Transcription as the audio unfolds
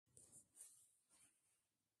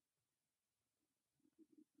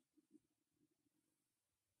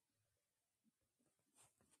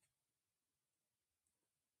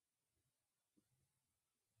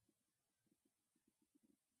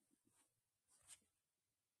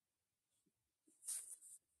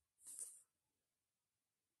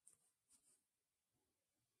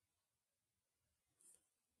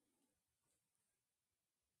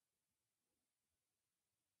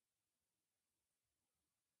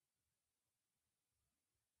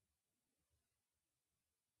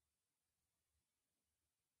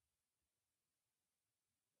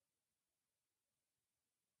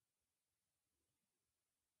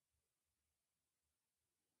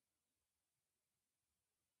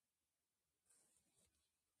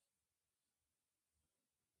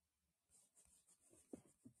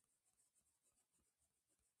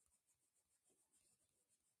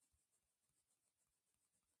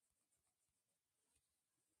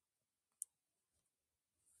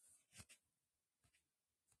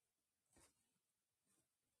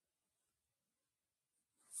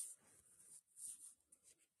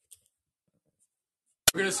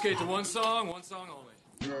We're gonna skate to one song only.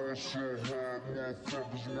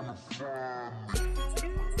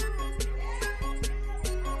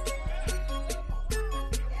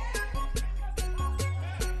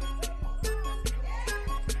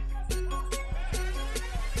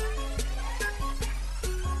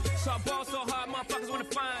 So I ball so hard, motherfuckers wanna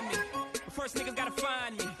find me. But first niggas gotta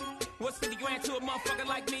find me. What's 50 grand to a motherfucker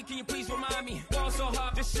like me? Can you please remind me? Ball so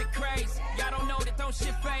hard, this shit crazy. Y'all don't know that don't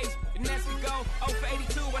shit phase. And as we go, 0 for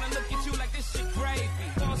 82 when I look at you like this shit gravy.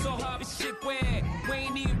 Ball so hard, this shit weird. We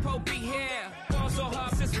ain't even po be here. Ball so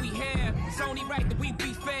hard since we here. It's only right that we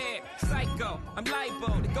be fair. Psycho, I'm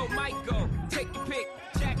liable to go Michael. Take your pick,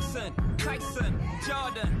 Jackson, Tyson,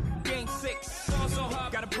 Jordan, Game 6. Ball so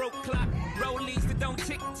hard, got a broke clock. Rollies that don't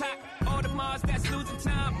tick-tock. All the Mars that's losing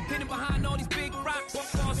time. Hidden behind all these big rocks.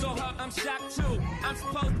 Ball so hard, I'm shocked too. I'm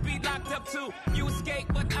supposed to be locked up too. You escape,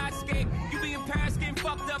 but I escape. You be in Paris getting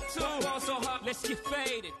fucked up too. Ball so hard, let's get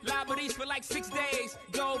faded. Liberties for like 6 days.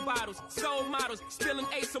 Gold bottles, soul models. Spilling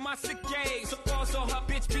ace on my sick days. So ball so hard,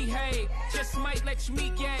 bitch behave. Just might let you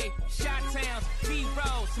meet gay. Shot towns,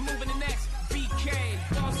 B-rolls, moving the next BK.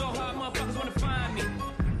 Ball so hard, motherfuckers wanna find me.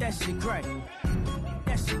 That shit crack.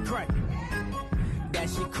 That shit crack. That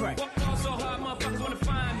shit crack. Ball so hard, motherfuckers wanna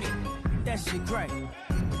find me. That shit crack.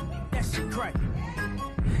 That shit crack.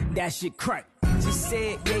 That shit crack. She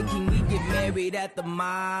said, yeah, can we get married at the mall?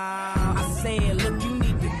 I said, look, you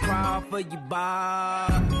need to crawl for your bar.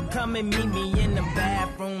 Come and meet me in the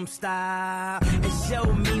bathroom style and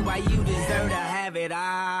show me why you deserve to have it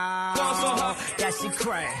all. That shit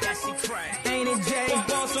crack. That shit crack. Ain't it, Jay?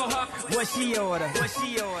 What she order? What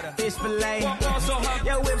she order? Fish fillet.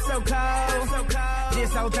 Your whip so cold. So cold.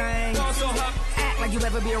 This whole thing. Act like you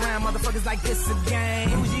ever be around motherfuckers like this again.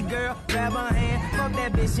 Who's your girl? Grab her hand. Fuck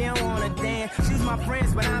that bitch, she don't wanna dance. She's my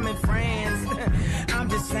friends, but I'm in France. I'm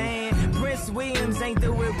just saying, Prince Williams ain't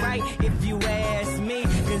do it right if you ask me.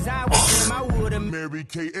 Cause I was him, I would've Mary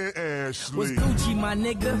Kate and Ashley. Was Gucci my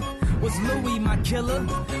nigga? Was Louis my killer?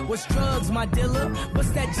 Was drugs my dealer?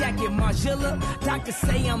 What's that jacket, Margilla? Doctors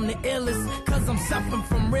say I'm the illest, cause I'm suffering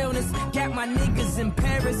from realness. Got my niggas in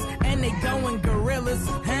Paris, and they going gorillas,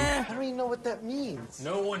 huh? I don't even know what that means.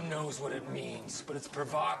 No one knows what it means, but it's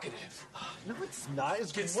provocative. No, it's not.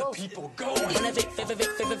 It's Gets gross. the people going. When I fix that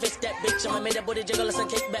bitch, I'ma make that booty jiggle, listen,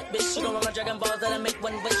 kick back, bitch. She gon' run my Dragon Balls that I make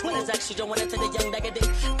one wish. When it's actually don't wanna take the young bag of dick.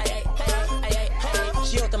 Ay, ay.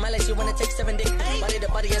 She out to my life, she wanna take 7 days. Body to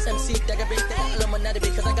body, SMC, dagger bitch. They got Illuminati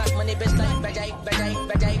because I got money, bitch. Like vagina.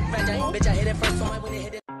 Bitch, I hit it first, so I when it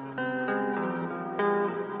hit it.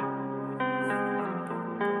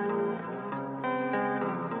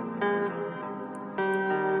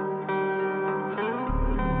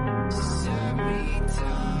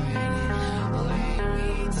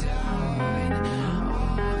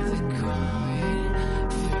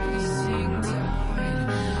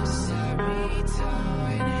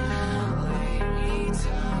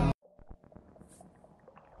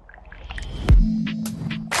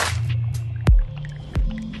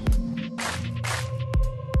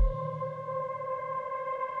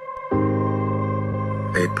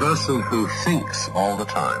 A person who thinks all the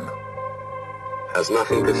time has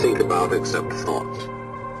nothing to think about except thoughts.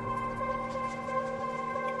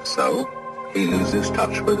 So, he loses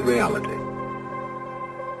touch with reality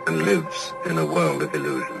and lives in a world of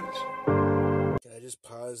illusions. Can I just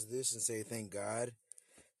pause this and say thank God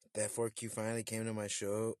that 4Q finally came to my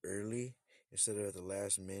show early instead of at the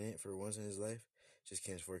last minute for once in his life? Just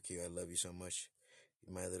kidding, 4Q, I love you so much.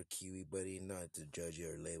 My little Kiwi buddy, not to judge you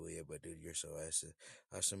or label you, but dude, you're so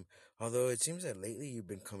awesome. Although it seems that lately you've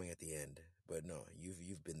been coming at the end, but no,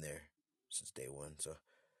 you've been there since day one. So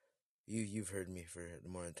you've heard me for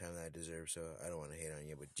more time than I deserve. So I don't want to hate on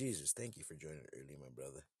you, but Jesus, thank you for joining early, my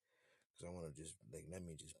brother. Cause I want to just let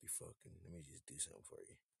me just be fucking, let me just do something for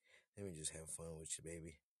you. Let me just have fun with you,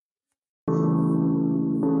 baby.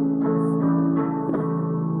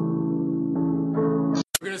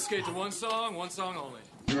 We're gonna skate to one song only.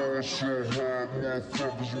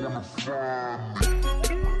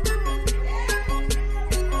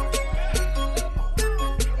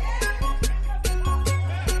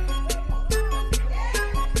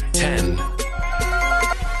 Ten.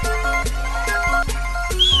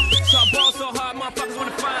 So I ball so hard, motherfuckers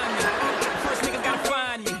wanna find me. First niggas gotta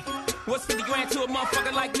find me. What's 50 grand to a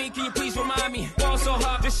motherfucker like me? Can you please remind me? Ball so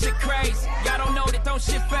hard, this shit crazy. Y'all don't know that don't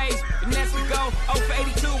shit phase. And as we go, 0 for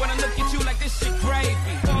 82 when I look at you like this shit gravy.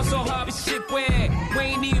 Ball so hard, this shit weird. We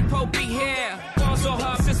ain't even po be here. Ball so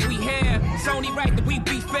hard since we here. It's only right that we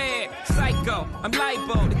be fair. Psycho, I'm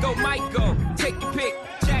liable to go Michael. Take your pick,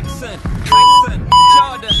 Jackson, Tyson,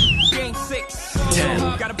 Jordan, Game 6.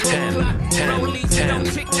 Got a rollies, don't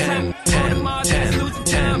tick-tock. All the Mars losing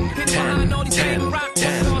time. Hit behind all these fake rocks.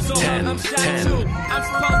 Also hard, I'm shot too. I'm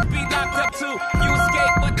supposed to be locked up too. You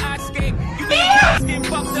escape, but I escape. You being cops getting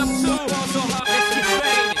fucked up too. Also hard, let's get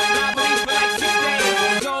faded. Robberies for like 6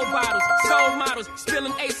 days. Gold bottles, soul models,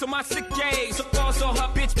 spilling ace on my sick days. So also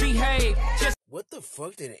hard, bitch, behave. Just What the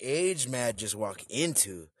fuck did Age Mad just walk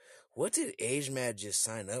into? What did Age Mad just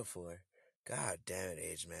sign up for? God damn it,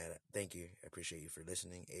 Age Mad. Thank you. I appreciate you for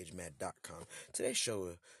listening. AgeMad.com. Today's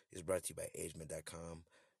show is brought to you by AgeMad.com.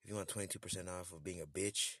 If you want 22% off of being a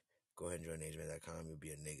bitch, go ahead and join AgeMad.com. You'll be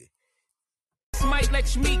a nigga. might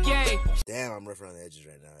let you meet gay. Damn, I'm rough around the edges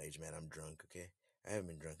right now, Age Mad. I'm drunk, okay? I haven't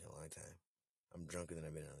been drunk in a long time. I'm drunker than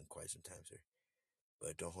I've been in quite some time, sir.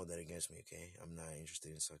 But don't hold that against me, okay? I'm not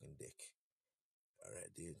interested in sucking dick.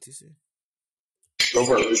 Alright, dude. Too soon? Go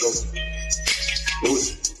for it. Do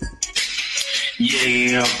it.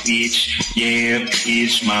 Yeah,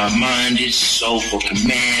 bitch, my mind is so fucking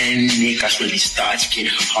manic. I swear these thoughts get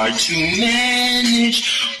hard to manage.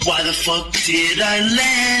 Why the fuck did I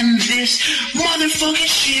land this motherfucking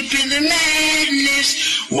ship in the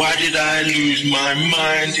madness? Why did I lose my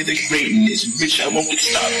mind to the greatness? Bitch, I won't get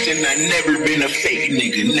stopped, and I never been a fake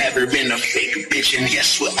nigga, never been a fake bitch. And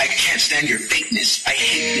guess what? I can't stand your fakeness. I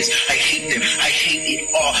hate this, I hate them, I hate it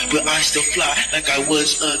all, but I still fly like I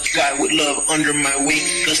was a guy with love under my wing,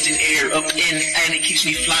 gusting air up in, and it keeps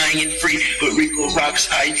me flying and free. But Rico rocks,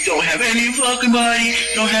 I don't have any fucking body,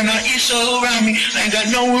 don't have no ISO around me, I ain't got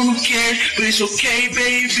no one who cares, but it's okay,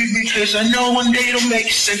 baby, because I know one day it'll make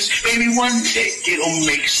sense, baby, one day it'll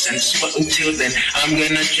make sense. But until then, I'm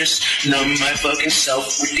gonna just numb my fucking self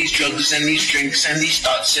with these drugs and these drinks and these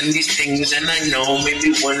thoughts and these things, and I know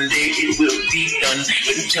maybe one day it will be done,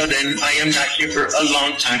 but until then, I am not here for a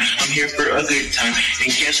long time, I'm here for a good time,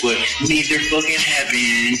 and guess what, neither fucking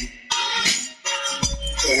heaven.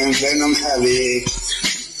 And then I'm heavy.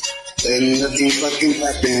 Then nothing fucking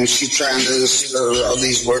happens. She trying to stir all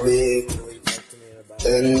these words.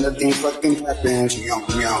 Then nothing fucking happens. Meow,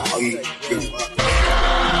 meow. Oh, you give up.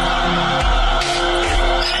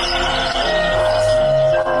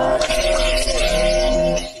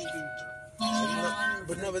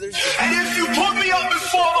 And if you put me up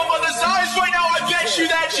before my mother's eyes right now, I bet you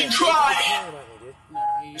that she'd cry.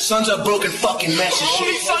 Son's a broken fucking mess and shit.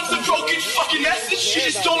 Only son's a broken fucking mess and shit,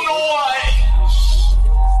 just don't know why.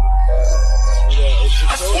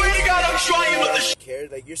 I swear to God, I'm trying, but the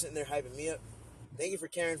cared. Like, you're sitting there hyping me up. Thank you for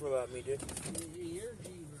caring about me, dude. You're a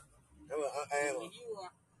diva. I am. Like, you are.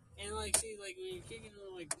 And, like, see, like, when you're kicking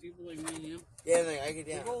with, like, people like me and him. Yeah, like, I could,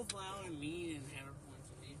 yeah. We're both loud and mean and have our points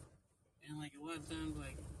of view. And, like, a lot of times,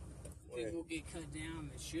 like, people get cut down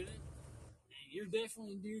that shouldn't. And you're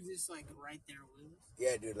definitely a dude that's, like, right there with us.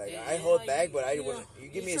 Yeah, dude, like, and, I hold like, back, but you you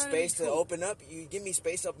give me a space to open up. You give me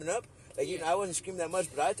space to open up. Like, you know, I wasn't screaming that much,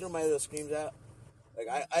 but I threw my little screams out. Like,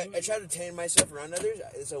 I try to tame myself around others.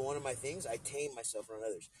 It's one of my things. I tame myself around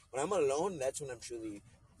others. When I'm alone, that's when I'm truly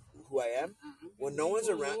who I am. When no one's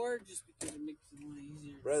around. Just because it makes it a little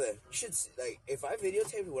easier. Brother, you should, like, if I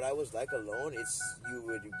videotaped what I was like alone, you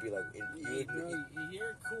would be like,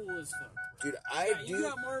 You're cool as fuck. Dude, You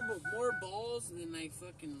got more balls than, like,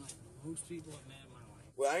 fucking, like, most people have met in my life.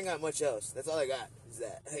 Well, I ain't got much else. That's all I got. Is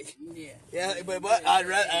that? Like, yeah, but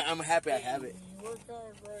I'm happy I have it. You work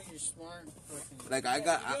hard, bro. You're smart. Fucking, like,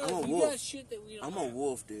 I'm a wolf. You got shit that we don't I'm have. a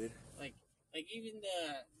wolf, dude. Like even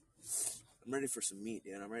I'm ready for some meat,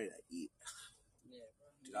 dude. I'm ready to eat. Yeah, bro.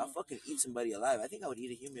 Dude, I'll fucking eat somebody alive. I think I would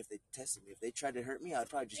eat a human if they tested me. If they tried to hurt me, I'd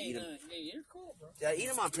probably just eat them. Yeah, you're cool, bro. Yeah, I eat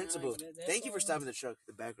them on principle. Thank you for stopping the truck,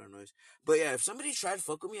 the background noise. But yeah, if somebody tried to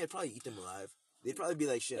fuck with me, I'd probably eat them alive. They'd probably be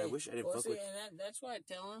like, shit, I wish I didn't fuck with you. And that's why I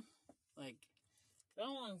tell him, like,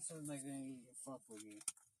 don't want to, like, fuck with you.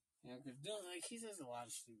 You know, because, like, he says a lot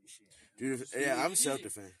of stupid shit. Dude, I'm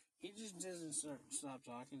self-defense. He just doesn't stop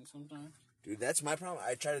talking sometimes. Dude, that's my problem.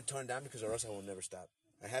 I try to tone it down because or else I will never stop.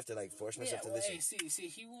 I have to, like, force myself to listen. Hey, see,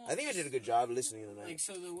 he won't. I think I did a good job listening tonight. Like,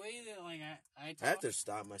 so the way that, like, I talk, I have to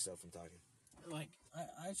stop myself from talking. Like,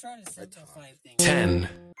 I try to simplify things. 10.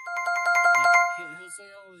 He'll say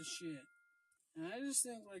all this shit. And I just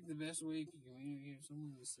think, like, the best way you can communicate with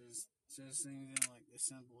someone that says things in, like, the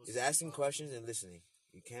simplest. Is asking questions and listening.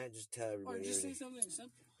 You can't just tell everybody. Or just say something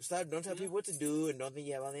simple. Don't tell people what to do and don't think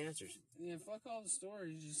you have all the answers. Yeah, fuck all the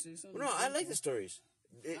stories. Just say something. Well, no, simple. I like the stories.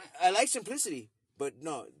 I like simplicity. But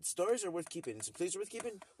no, stories are worth keeping. And simplicity are worth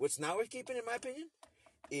keeping. What's not worth keeping, in my opinion,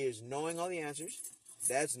 is knowing all the answers.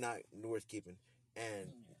 That's not worth keeping.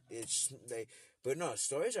 And but no,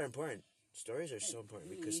 stories are important. Stories are so important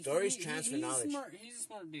because stories transfer knowledge. He's a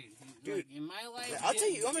smart dude. Dude, like, in my life, I'll tell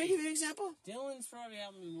you. You want me to give you an example? Dylan's probably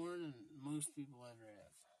helped me more than most people ever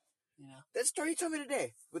have. You know that story you told me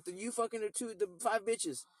today with you fucking the 5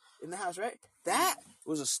 bitches in the house, right? That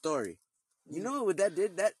was a story. You know what that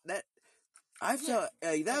did? That I felt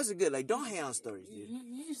that was a good. Like, don't hate on stories, dude.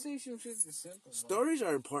 You say some shit that's simple. Stories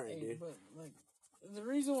are important, dude. But like, the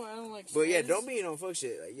reason why I don't like. But yeah, don't be no fuck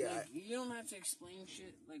shit. Like, yeah, like, you don't have to explain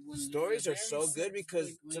shit. Like, when stories are so good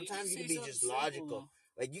because like, sometimes you can be just simple, logical.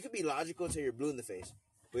 Like, you can be logical until you're blue in the face.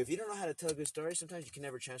 But if you don't know how to tell a good story, sometimes you can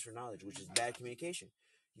never transfer knowledge, which is bad communication.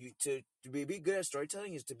 You to be good at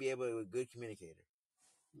storytelling is to be able to be a good communicator.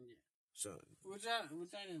 Yeah. So which I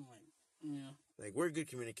didn't like. You know, like, we're good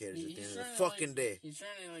communicators at the end of the to, fucking day. He's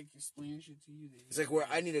trying to like explain shit to you. It's like where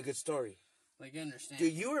I need a good story. Like, understand.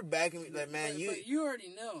 Dude, you were backing me. Like, man, but you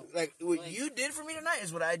already know. Like, what you did for me tonight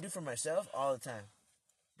is what I do for myself all the time.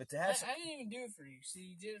 But to have I didn't even do it for you. See,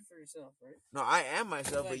 you did it for yourself, right? No, I am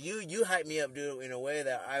myself, but you hyped me up, dude, in a way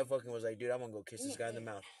that I fucking was like, dude, I'm gonna go kiss this guy in the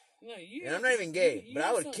mouth. No, you. And I'm not even gay, but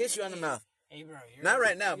I would kiss you on the mouth. Hey, bro, not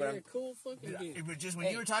right now, but you're a cool fucking dude. But just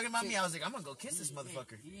when you were talking about me, I was like, I'm gonna go kiss this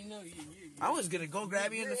motherfucker. You know, I was gonna go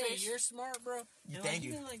grab you in the face. You're smart, bro. Thank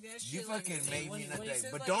you. Like that you shit, fucking like, made me when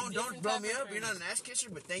that. But like don't blow me up. You're not an ass kisser,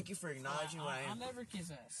 but thank you for acknowledging what I am. I'll never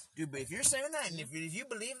kiss ass. Dude, but if you're saying that, and if you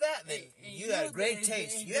believe that, then you have great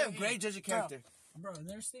taste. You have great judge of character. Bro,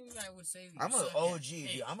 there's things I would say. I'm an OG,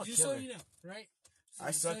 dude. I'm a just killer. So you know, right? So,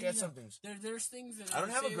 I suck at some things. There's things that I don't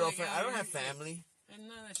have a girlfriend. I don't have family. And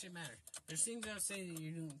none of that shit matters. There's things I would say that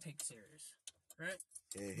you don't take serious, right?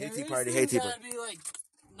 Yeah, hey, tea party, hey, tea party. Be like,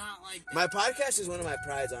 not like my podcast is one of my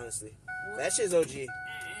prides, honestly. That shit's OG.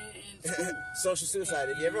 Social suicide.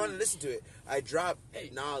 If you ever want to listen to it, I drop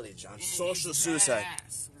knowledge on social suicide.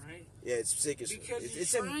 Right? Yeah, it's sick as because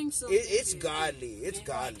it's godly. It's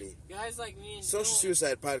godly. Like, guys like me and social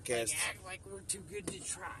suicide podcast. Like, act like we're too good to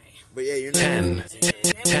try. But yeah, you're not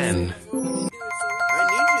 10. I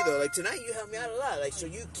need you though. Like tonight, you helped me out a lot. Like, so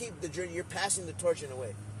you keep the journey. You're passing the torch in a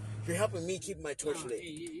way. You're helping me keep my torch lit.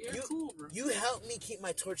 You're cool, bro. You help me keep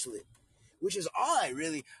my torch lit, which is all I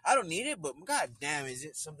don't need it, but god damn, is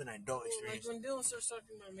it something I don't experience. Like when Dylan starts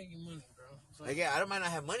talking about making money, bro. Like, yeah, I might not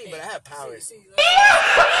have money, but I have power.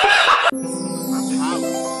 I'm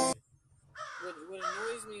power. What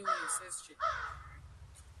annoys me when he says shit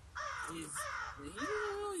is that he doesn't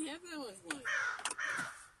really have that much money.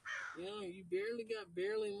 You know, you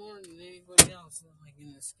barely more than anybody else, like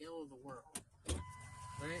in the scale of the world,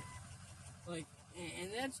 right? Like, and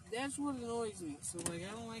that's what annoys me. So like,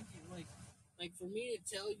 I don't like it. Like for me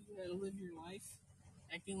to tell you how to live your life,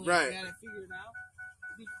 acting like you gotta figure it out,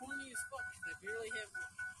 it'd be corny as fuck. Cause I barely have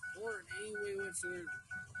more in any way whatsoever.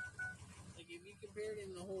 Like if you compare it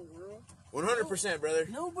in the whole world, 100%, brother.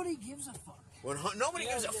 Nobody gives a fuck. Nobody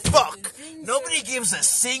gives a fuck. Nobody gives a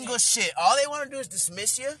single shit. All they want to do is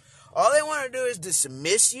dismiss you. All they want to do is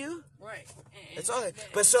dismiss you. Right. That's all.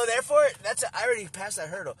 But so therefore, I already passed that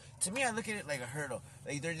hurdle. To me, I look at it like a hurdle.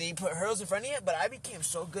 Like they put hurdles in front of you, but I became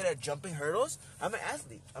so good at jumping hurdles. I'm an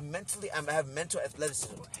athlete. I have mental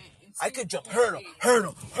athleticism. I could jump hurdle,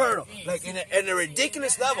 like in a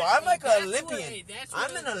ridiculous level. I'm like an Olympian.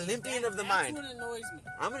 I'm an Olympian of the mind. That's what annoys me.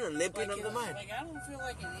 I'm an Olympian of the mind. Like I don't feel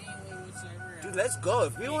like in any way whatsoever. Dude, let's go.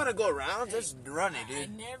 If we want to go around, let's run it, dude. I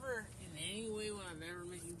never, in any way, when I've ever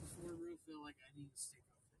met you before, bro, feel like I need to stick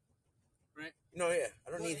up. Right? No, yeah.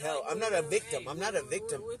 I don't need help. I'm not a victim. I'm not a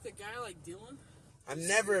victim. With a guy like Dylan, I'm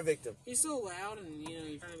never a victim. He's so loud and, you know,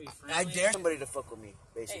 he's trying to be friendly. I dare somebody to fuck with me,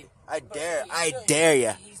 basically. I dare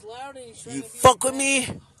ya. He's loud and he's trying you to be fuck with me,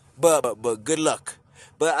 but good luck.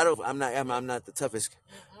 But I'm not the toughest.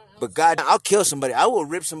 But God, I'll kill somebody. I will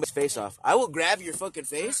rip somebody's face off. I will grab your fucking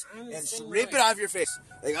face and rip it off your face.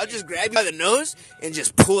 Like, I'll just grab you by the nose and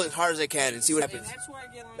just pull as hard as I can and see what happens.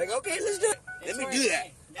 Like, okay, let's do it. Let me do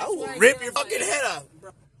that. I will rip your fucking head off.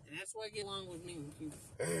 And that's why I get along with mean people.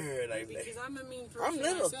 Because I'm a mean person I'm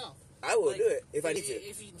little. myself. I will do it if I need to.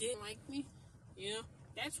 If you didn't like me, you know,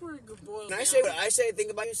 that's where it could boil down. Can I say what I say?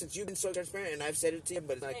 Think about you since you've been so transparent, and I've said it to you.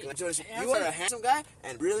 But like, you are a handsome guy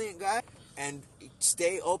and brilliant guy, and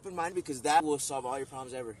stay open-minded because that will solve all your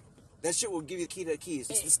problems ever. That shit will give you the key to the keys.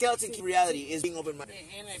 The skeleton key reality is being open-minded.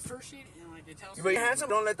 And I appreciate it. And like I tell but you're handsome.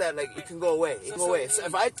 Don't let that it can go away. It can go away. So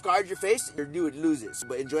if I scarred your face, you would lose it. So,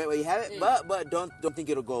 but enjoy it while you have it. But don't think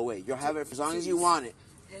it'll go away. You'll have it for as long as you want it.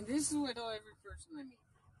 And this is what I tell every person I meet.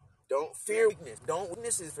 Don't fear weakness.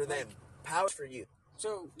 Weakness is for them. Power's for you.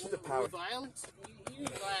 So keep the power. With violence, you need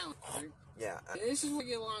violence, right? Yeah. And this is what I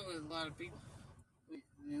get along with a lot of people.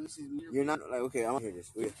 You're not like, okay, I want to hear this.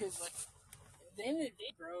 Because like at the end of the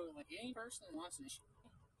day, bro, like any person that wants to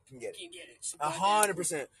can get it. Can get it.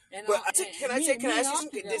 100%. But can I ask you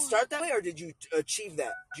something? Did it start that way, or did you achieve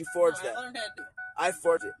that? Did you forge that? I learned how to do it. I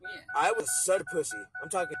forged it. Yeah. I was such a pussy. I'm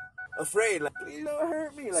talking afraid, like, please don't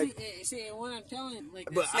hurt me. Like, see, what I'm telling you, like,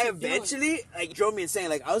 but I eventually, like, drove me insane.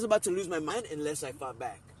 Like, I was about to lose my mind unless I fought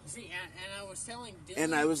back. See, and I was telling Dylan.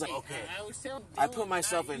 And I was like, okay. I was telling Dylan, I put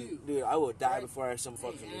myself in, you. dude, I will die before I some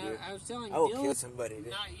fucking dude. I was telling I will Dylan, kill somebody, dude.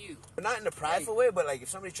 not you. But not in a prideful way, but like, if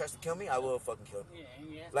somebody tries to kill me, I will fucking kill them.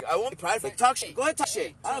 Yeah. Like, I won't be prideful. Like, talk shit. Go ahead, talk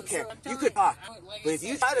shit. I don't care. You could talk. But if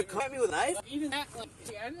you try to come at me with a knife, even that, like,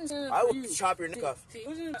 see, I didn't say that I for will you. chop your neck off. See, it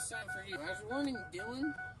wasn't a sign for you. I was warning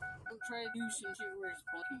Dylan. Don't try to do some shit where it's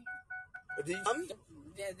funky. Did you tell me?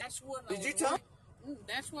 That's what. Did you tell me?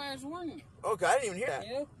 That's why I was warning you. Okay, I didn't even hear that.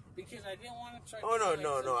 You know? Because I didn't want to try. Oh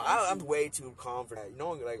no! I'm way too calm for that. You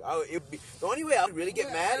know, like it'd be the only way I would really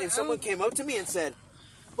get mad if someone came up to me and said,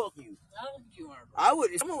 "Fuck you." I don't think you are, bro. I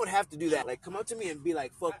would. Someone would have to do that. Like, come up to me and be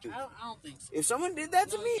like, "Fuck you." I don't think so. If someone did that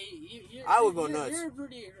to me, I would go nuts. You're a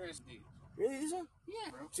pretty aggressive dude. Really, is that? Yeah,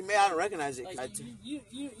 bro. See, maybe I don't recognize it. Like, you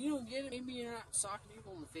don't get it. Maybe you're not socking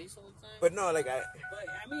people in the face all the time. But no, like But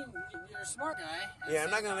I mean, you're a smart guy. Yeah, I'm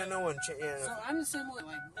not gonna let no one change. Yeah. So I'm the same way.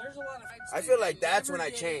 Like, there's a lot of fights. I feel like that's when I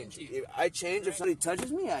change. If I change, if somebody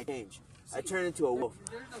touches me, I change. I turn into a wolf.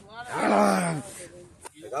 There's a lot of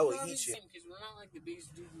like, I will eat you. Because we're not like the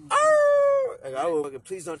biggest dude. Like, I will fucking,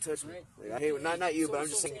 please don't touch me. Like, I hate, not you, but I'm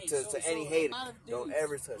just saying to any hater, don't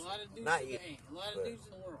ever touch me. Not you. A lot of dudes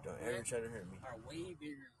in the world. Don't ever try to hurt me. Are way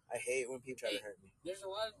bigger. I hate when people try to hurt me. There's a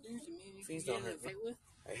lot of dudes that me and Please you don't get in hurt a fight me. with.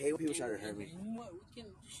 I hate when people try to hurt me. You know what? We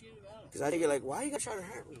can shoot about it. Because I think like, why you gotta try to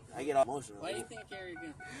hurt me? I get all emotional. Why do you think I carry a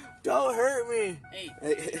gun? Don't hurt me. Hey,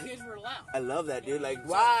 because we're loud. I love that, dude. Like,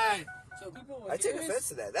 why? So people I take offense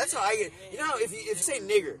to that. That's how I get. You know, if you say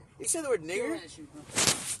nigger, if you say the word nigger.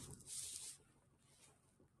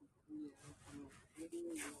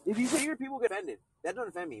 If you say nigger, people get offended. That don't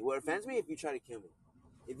offend me. What offends me if you try to kill me.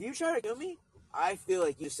 If you try to kill me, I feel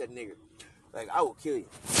like you just said nigger. Like, I will kill you.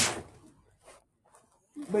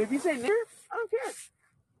 But if you say nigger, I don't care.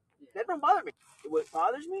 That don't bother me. What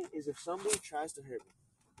bothers me is if somebody tries to hurt me.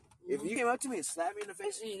 If you came up to me and slapped me in the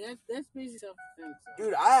face, hey, that's basically self-defense.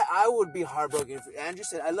 Dude, I would be heartbroken if Andrew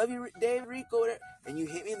said, "I love you, Dave, Rico," whatever, and you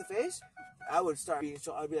hit me in the face. I would start being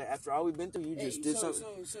so. I'd be like, after all we've been through, you just did something.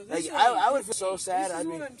 Like, I would feel so sad. I'd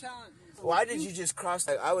be. Why did you just cross?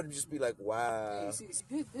 Like, I would just be like, wow. This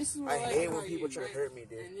is what I hate when people try to hurt me,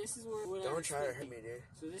 dude. And this is what Don't try to hurt me, dude.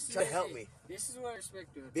 So this is try to help me. This is what I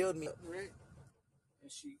respect to it. Build me up. Right?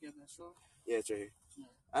 Is she got that straw? Yeah, it's right here. Yeah.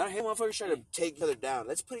 I don't hate motherfuckers trying to take each other down.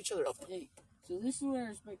 Let's put each other up. Hey, so this is what I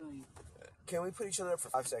respect on you. Can we put each other up for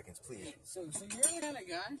 5 seconds, please? Hey, so you're the kind of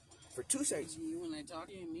guy. For 2 seconds. When I talk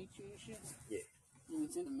to you and meet you and shit. Yeah. When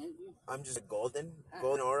it's intimate, you. I'm just a golden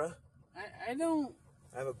aura. I don't.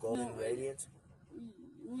 I have a golden radiance.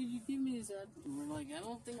 Well, you give me this attitude. Like, I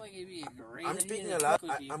don't think like it'd be a great. I'm speaking a lot.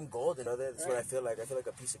 I'm golden, brother. That's what I feel like. I feel like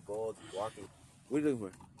a piece of gold walking. What are you looking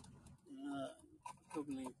for?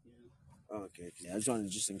 Coconut. Oh, okay. I just wanted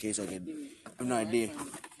just in case I have no idea.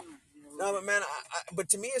 No, but man, but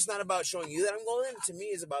to me, it's not about showing you that I'm golden. To me,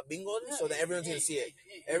 it's about being golden, so that everyone's gonna see it.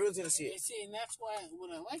 Everyone's gonna see it. See, and that's what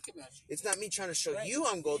I like about you. It's not me trying to show you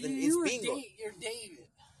I'm golden. It's being golden. You're David.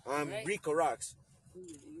 I'm Rico Rocks.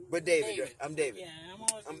 But David. I'm David. Yeah, I'm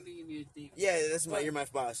always gonna be you, David. Yeah, that's you're my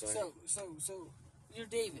boss. Right? So you're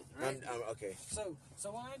David, right? I'm okay. So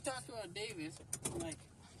when I talk about David, I'm like,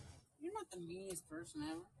 you're not the meanest person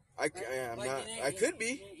ever. I'm not. I could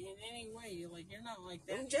be. In any way, you're not like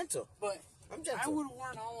that. I'm gentle. But I'm gentle. I would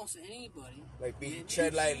warn almost anybody. Like,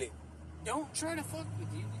 tread lightly. Don't try to fuck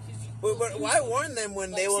with you because you. But why warn them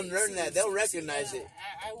when they will learn that? They'll recognize it.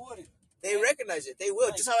 I wouldn't. They recognize it. They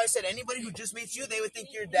will. Just how I said, anybody who just meets you, they would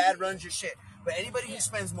think your dad runs your shit. But anybody who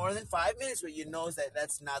spends more than 5 minutes with you knows that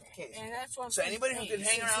that's not the case. And that's what so anybody who can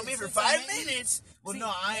hang around me for 5 minutes, well, no,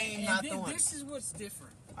 I ain't not the one. This is what's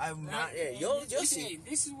different. I'm not. Yeah, you'll see.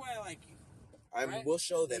 This is why I like you. I will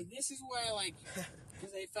show them. This is why I like you.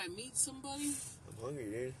 Because if I meet somebody, I'm hungry,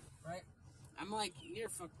 dude. Right? I'm like, you're a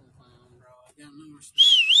fucking clown, bro. I got no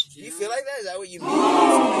respect. Do you feel like that? Is that what you mean?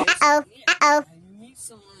 Uh-oh. You meet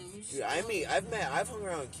someone. Dude, I've hung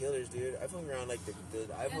around killers, dude. I've hung around like the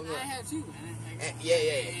I have too. Yeah.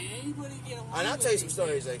 Anybody get along and I'll tell you some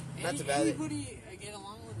stories, like, not to validate. Anybody I get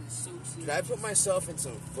along with is so serious. Dude, I put myself in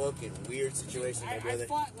some fucking weird situations, my brother. I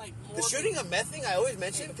fought, like, the shooting of meth thing, I always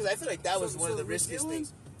mention because I feel like that was one of the riskiest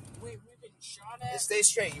things. We've been shot at. Stay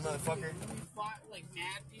straight, you motherfucker. We fought like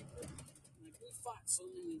mad people. Like, we fought so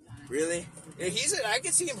many times. Really? Yeah, I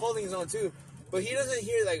can see him holding his own too, but he doesn't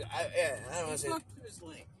hear like I don't want to say. He fucked his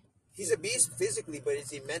leg. He's a beast physically, but is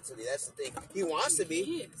he mentally? That's the thing. He wants to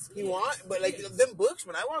be. But like is. them books.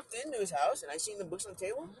 When I walked into his house and I seen the books on the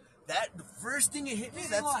table, the first thing it hit me.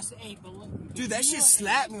 Dude, that shit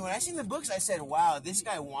slapped me. When I seen the books, I said, "Wow, this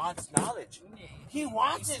guy wants knowledge. He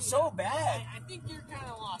wants it so bad." I think you're kind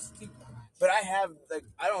of lost too. But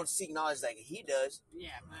I don't seek knowledge like he does. Yeah,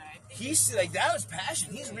 but I think He's like, that was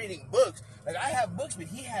passion. He's reading books. Like, I have books, but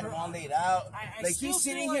he had them all laid out. Like, he's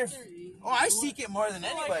sitting here. I seek it more than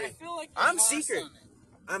anybody. I'm seeker.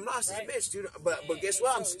 I'm lost as a bitch, dude. But guess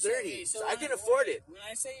what? I'm sturdy. So I can afford it. When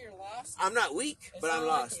I say you're lost, I'm not weak, but I'm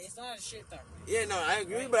lost. It's not a shit talk. Yeah, no, I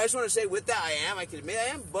agree. But I just want to say, with that, I can admit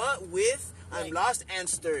I am. But I'm lost and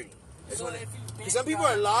sturdy. Because some people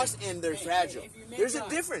are lost and they're fragile. There's a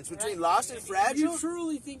difference between lost and fragile. You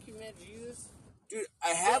truly think you met Jesus? Dude, I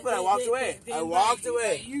have, but I walked away. I walked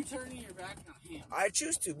away. You turning your back on him. I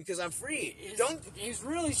choose to because I'm free. It's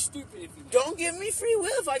really stupid if you don't give me free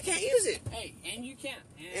will if I can't use it. Hey, and you can't.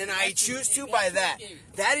 And I choose to by that.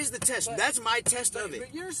 That is the test. That's my test of it.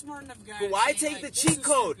 But you're a smart enough guy. But why take the cheat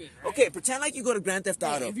code? Stupid, right? Okay, pretend like you go to Grand Theft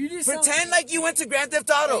Auto. Pretend like you went to Grand Theft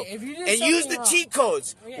Auto and use the cheat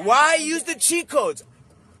codes. Why use the cheat codes?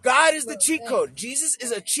 God is the cheat code. Jesus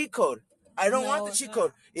is a cheat code. I don't want the cheat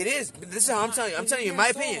code. It is. But this is how I'm telling you. I'm telling you my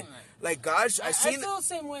opinion. Like God, I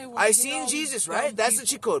seen Jesus, right? That's the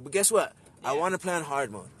cheat code. But guess what? I want to play on hard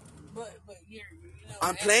mode. But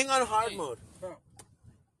I'm playing on hard mode. Bro,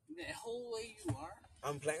 the whole way you are.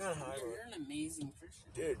 I'm playing on hard mode. You're an amazing Christian,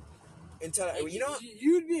 dude. Until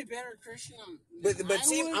you'd be a better Christian. But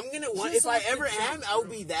see, I'm gonna want. If I ever am, I will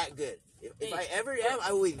be that good. If I ever am,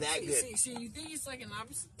 I will be that good. See, you think it's like an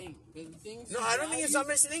opposite thing. No, I don't think it's an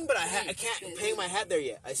opposite thing, but I can't hang my hat there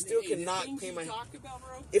yet. I still cannot pay my hat.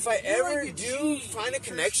 If I ever do find a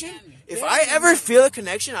connection, if I ever feel a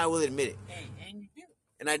connection, I will admit it.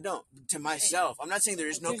 And I don't. To myself. I'm not saying there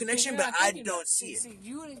is no connection, but I don't see it. See,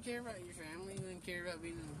 you wouldn't care about your family. You wouldn't care about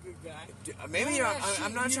being a good guy. Maybe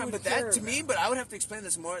I'm not trying, but that to me, but I would have to explain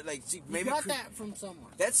this more. Like, see, maybe you got that from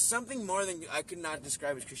someone. That's something more than I could not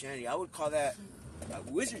describe as Christianity. I would call that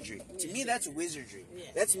wizardry. To me, that's wizardry.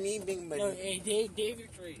 Yeah. That's me being. David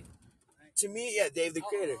created. To me, yeah, Dave the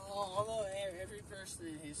Creator. Although every person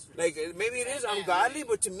in history. Like maybe it is. I'm godly,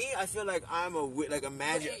 but to me, I feel like I'm a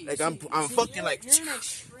magic. Like I'm fucking like. You're an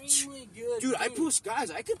extremely good. Dude, I pull skies.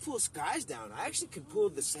 I could pull skies down. I actually could pull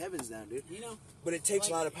the sevens down, dude. You know. But it takes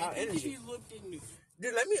a lot of power, energy. If you looked into it.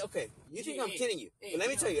 Dude, okay. You think I'm kidding you? But let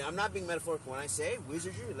me tell you, I'm not being metaphorical. When I say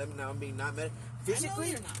wizardry, let me know I'm being not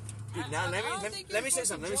physically. You're not. Dude, now let me say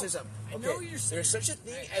something. Okay, there's such a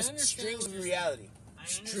thing as strings of reality.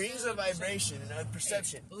 Strings of vibration and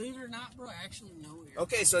perception. Hey, believe it or not, bro, I actually know it.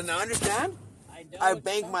 Okay, so now understand? I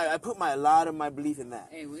put a lot of my belief in that.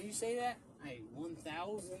 Hey, when you say that, I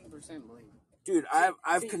 1000% believe it. Dude,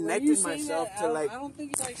 I've connected myself to like. I don't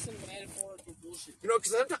think it's like some metaphorical bullshit. You know,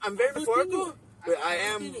 because I'm very metaphorical, but I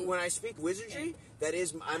am when I speak wizardry. That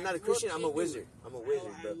is, I'm not a Christian. I'm a wizard. I'm a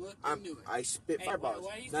wizard, bro. I spit fireballs.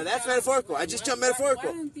 Now that's metaphorical. I just jumped metaphorical.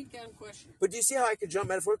 I didn't think I'm questioning. But do you see how I could jump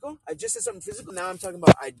metaphorical? I just said something physical. Now I'm talking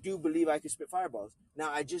about I do believe I could spit fireballs.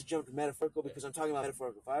 Now I just jumped metaphorical because I'm talking about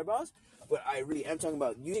metaphorical fireballs. But I really am talking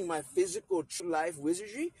about using my physical true life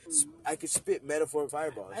wizardry. I could spit metaphorical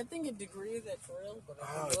fireballs. I think a degree of that for real, but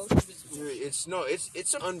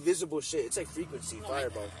it's some invisible shit. It's like frequency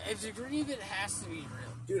fireball. A degree of it has to be real.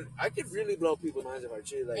 Dude, I could really blow people's minds if I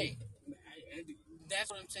cheated. Like, hey, that's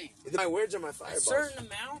what I'm saying. My words are my fireballs. A certain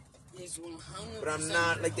amount is 100%. But I'm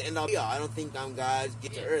not like the end all be all. I don't think I'm God's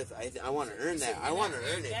gift to earth. I want to earn that. I want to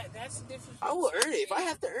earn it. That's the difference. I will earn it. If I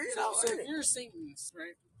have to earn it, I'll earn it. You're a Satanist,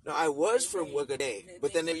 right? No, I was for a day.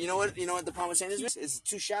 But then, you know what the problem with Satanism is? It's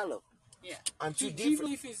too shallow. Yeah. I'm too deep.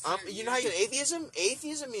 You know how you say atheism?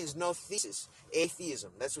 Atheism means no thesis.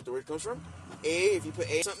 Atheism. That's what the word comes from. If you put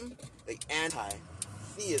something, like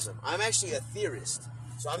anti-theism. I'm actually a theorist.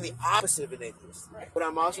 So I'm the opposite of an atheist. Right. But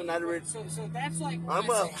I'm also not a... So that's like... I'm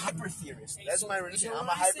a hyper-theorist. That's my religion. I'm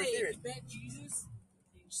a hyper-theorist. Jesus,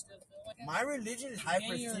 you still feel like my religion is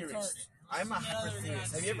hyper-theorist. I'm a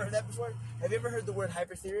hyper-theorist. Have you ever heard that before? Have you ever heard the word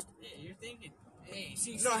hyper-theorist? Yeah, you're thinking... Hey,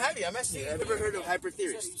 no, have you? I'm asking you. Have you ever heard of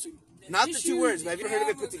hyper-theorist? Not the two words, but have you ever heard of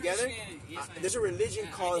it put together? There's a religion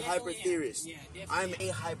called hyper-theorist. I'm a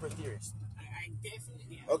hyper-theorist. I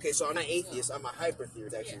definitely... Okay, so I'm not atheist. I'm a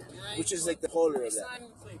hyper-theorist, actually. Which is like the polar of that.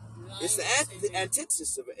 It's the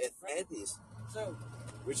antithesis of an atheist. So...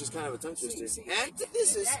 Which is kind of a tongue twister.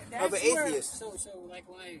 Antithesis of an atheist. So like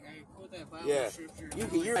when I quote that Bible scripture...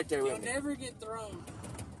 You're right there with me. You'll never get thrown...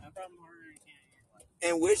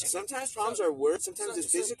 And which sometimes problems are words, sometimes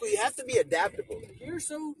it's physical. You have to be adaptable. You're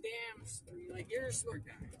so damn, like, you're a smart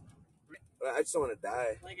guy. I just don't want to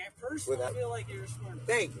die. Like, I personally feel like you're smart.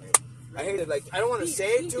 Thank you. I hate it. Like, I don't want to say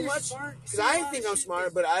it too much because I think I'm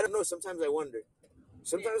smart, but I don't know. Sometimes I wonder.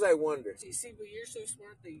 Sometimes I wonder. See, but you're so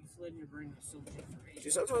smart that you flood your brain with so much information. See,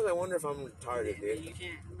 sometimes I wonder if I'm retarded, dude. You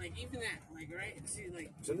can't, like, even that, like, right? See,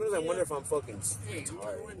 like, sometimes I wonder if I'm fucking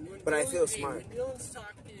retarded. But I feel smart. When Dylan's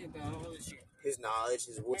talking about all this shit, his knowledge,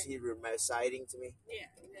 what's he reciting to me? Yeah,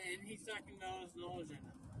 and he's talking about his knowledge right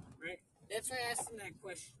now, right? That's why I asked him that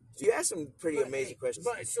question. So you asked some pretty amazing questions.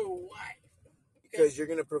 But so why? Because you're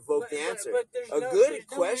gonna provoke the answer. But a good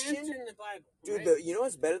question, no answer in the Bible, dude. right? You know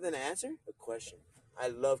what's better than an answer? A question. I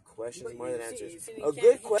love questions more than answers. See, a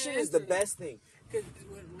good question is the best thing.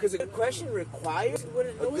 Because a good question requires a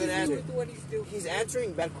good answer. He's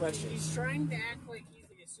answering bad questions. He's trying to act like he's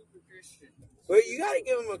like a super Christian. But you gotta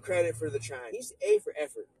give him a credit for the trying. He's A for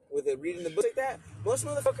effort. With it, reading the books like that, most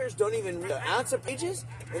motherfuckers don't even read an ounce of pages,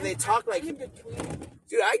 and they talk like him. Dude,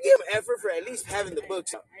 I give him effort for at least having the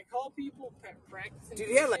books out. I call people practicing. Dude,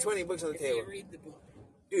 he had like 20 books on the table. Read the book.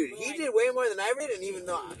 Dude, he did way more than I read, and even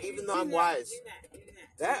though I'm wise,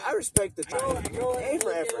 that I respect the time. A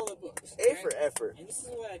for effort. A for effort. And this is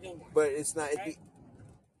what I don't want. But it's not. Like,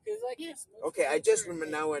 yes, okay, I just remember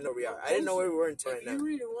now where I know where we are. I didn't know where we were until right now.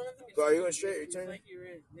 So are you going straight or turning? Like you're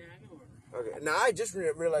in. Yeah, I know where. Okay, now I just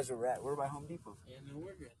realized where we're at. We're by Home Depot. Yeah, no,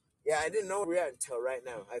 we're good. Yeah, I didn't know where we were at until right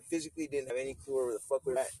now. I physically didn't have any clue where the fuck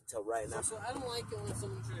we were at until right now. So I don't like it when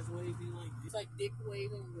someone tries waving like it's like dick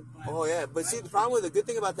waving with Bible. Oh yeah, but see the problem with the good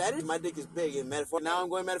thing about that is my dick is big and metaphorical. Now I'm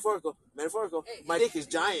going metaphorical. Hey, my dick is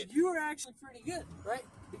giant. You were actually pretty good, right?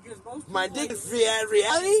 Because most my dick is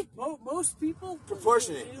reality. Most people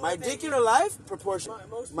proportionate. You know my dick in real life proportionate.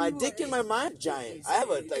 My dick in my mind giant. I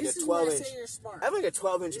have a 12-inch. I have like a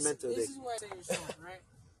 12-inch mental dick. This is why I say you're smart, right?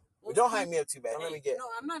 Well, don't hype me up too bad. Let me get. No,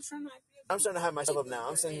 I'm not trying to hype you up. I'm starting to hype myself up now.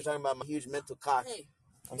 I'm sitting here talking about my huge mental cock.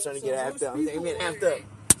 I'm starting to get amped up. I'm getting amped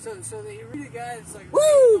up. So they read a guy that's like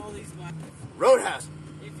woo! All these Roadhouse.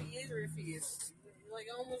 If he is or if he is, like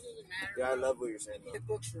almost doesn't matter. Yeah, I love what you're saying. Though. The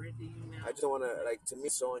book's right there. I just don't want to, like, to me,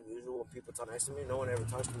 it's so unusual when people talk nice to me. No one ever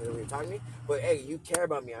talks to me the way you're talking to me. But, hey, you care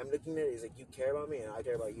about me. I'm looking at it. It's like, you care about me, and I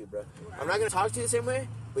care about you, bro. I'm not going to talk to you the same way,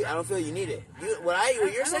 but I don't feel you need it. What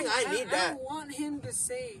you're saying, I need that. I don't want him to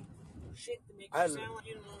say shit to make you sound like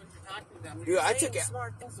you don't know what you're talking about. Dude, I took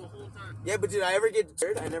smart things the whole time. Yeah, but did I ever get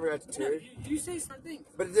deterred? I never got deterred. No, you say smart things.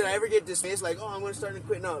 But did I ever get dismissed? Like, oh, I'm going to start and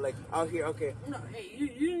quit? No, like, out here, okay. No, hey, you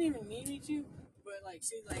didn't even need me to. Like,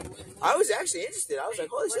 see, like, when I was actually interested. I was like,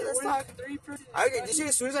 holy shit, let's talk. You see,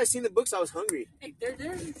 as soon as I seen the books, I was hungry. Hey,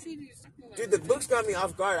 there's your CD. Dude, the books got me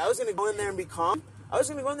off guard. I was going to go in there and be calm. I was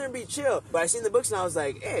going to go in there and be chill. But I seen the books and I was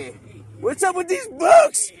like, hey, what's up with these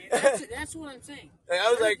books? That's what I'm saying. Like,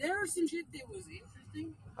 I was like, there was some shit that was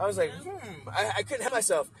interesting. I was like, I couldn't help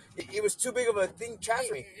myself. It was too big of a thing trapped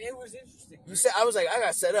for me. It was interesting. You said, I was like, I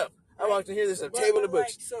got set up. I walked in here, there's a table of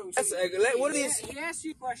books. What are these? He asked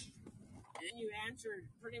you a question. And you answered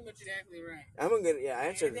pretty much exactly right. I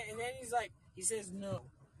answered. And then he's like, he says no.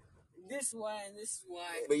 This is why and this is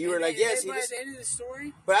why. But you were like, yes. By the end of the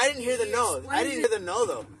story. But I didn't hear the no. I didn't hear the no,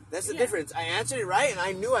 though. That's the difference. I answered it right, and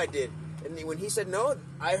I knew I did. And when he said no,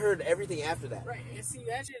 I heard everything after that. Right. And see,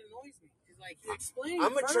 that shit annoys me. Like, you explain.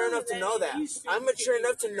 I'm mature enough to know that. I'm mature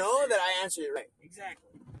enough to know that I answered it right. Exactly.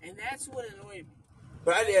 And that's what annoyed me.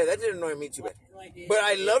 But that didn't annoy me too bad. But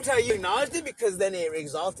I loved how you acknowledged it because then it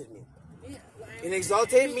exalted me. And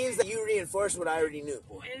exaltate means that you reinforce what I already knew.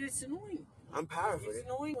 And it's annoying. I'm powerful. It's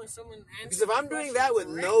annoying when someone answers. Because if I'm doing that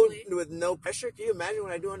with no pressure, can you imagine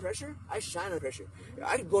what I do under pressure? I shine under pressure.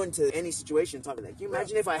 I could go into any situation talking like that. Can you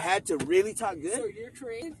imagine if I had to really talk good? So you're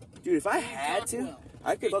creative? Dude, if I had to,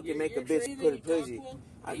 I could fucking make a bitch put a pussy.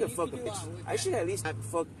 I could fuck a bitch. I should at least have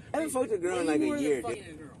fuck. I haven't fucked a girl in like a year,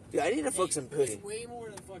 dude. Dude, I need to fuck some pussy. It's way more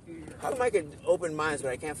than fucking a girl. How come I could open minds, but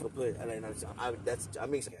I can't fuck a pussy? I'm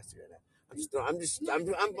being sarcastic right now.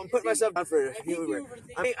 I'm putting myself down for humor.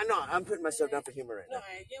 I'm putting myself down for humor right now. No,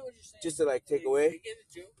 I get what you're saying. Just to like take away.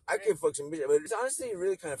 I could fuck some bitch, but it's honestly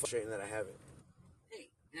really kind of frustrating that I haven't.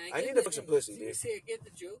 I need to fuck some pussy, dude. You say I get the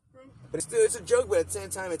joke, bro? But it's a joke, but at the same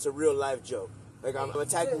time, it's a real life joke. Like I'm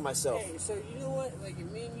attacking myself. Hey, so you know what? Like if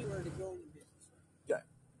me and you were to go into business.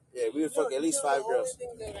 Yeah, we would fuck at least 5 girls. The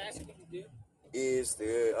only thing they would ask you to do is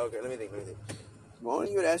okay. Let me think. The only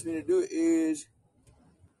thing you would ask me to do is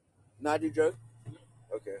not do drugs.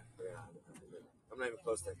 Okay. I'm not even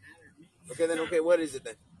close then. Okay, then. Okay, what is it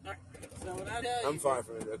then? All right. So what I tell I'm far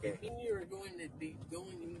from it. Okay. If you were going to be going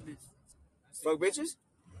into business. Fuck bitches?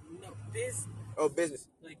 No, business. Oh, business.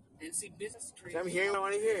 Like, and see, business trade. I'm hearing what I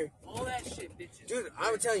want to hear. All that shit, bitches. Dude,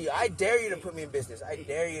 I'm telling you, I dare you to put me in business. I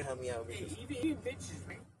dare you to help me out with business. Even bitches,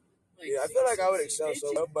 right? I feel like I would excel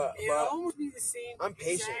so well, but it would almost be the same. I'm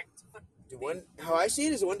patient. Dude, how I see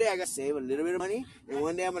it is one day I gotta save a little bit of money, and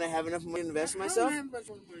one day I'm gonna have enough money to invest in myself.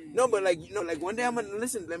 No, but like one day I'm gonna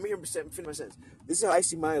listen. Let me finish my sentence. This is how I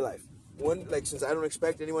see my life. Since I don't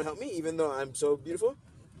expect anyone to help me, even though I'm so beautiful.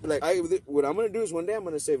 What I'm gonna do is one day I'm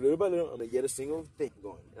gonna save little by little. I'm gonna get a single thing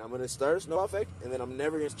going, and I'm gonna start a snowball effect, and then I'm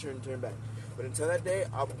never gonna turn back. But until that day,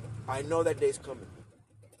 I know that day's coming.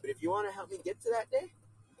 But if you want to help me get to that day,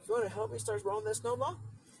 if you want to help me start rolling that snowball,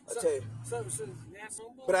 I'll tell you. So that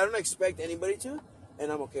snowball. But I don't expect anybody to,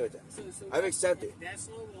 and I'm okay with that. I've accepted. That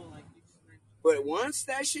snowball, like you just mentioned. But once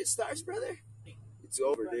that shit starts, brother, it's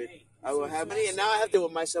over, dude. I will have money, and now I have to deal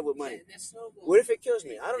with myself with money. What if it kills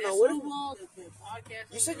me? I don't know. What if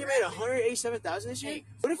you said you made $187,000 this year?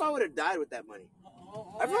 What if I would have died with that money?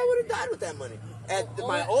 I probably would have died with that money. At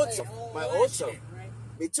my old self.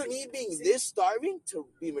 It took me being this starving to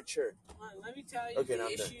be mature. Let me tell you. Okay, now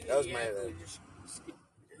I'm done. That was my.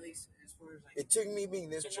 It took me being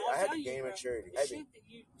this mature. I had to gain maturity. The shit that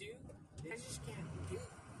you do, I just can't do.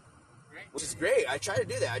 Right? Which is great. I try to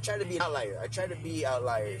do that. I try to be an outlier. I try to be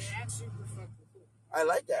outliers. That's super fucking cool. I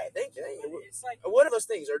like that. Thank you. It's like, what are those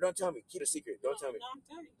things? Or don't tell me. Keep it a secret. Don't tell me. No, I'm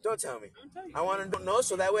telling you. Don't tell me. I'm telling you. I want to know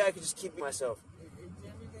so that way I can just keep myself. It's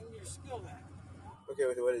everything you're skilled at. Okay,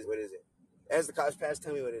 what is it? As the college pass,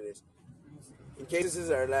 tell me what it is. In case this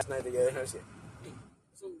is our last night together.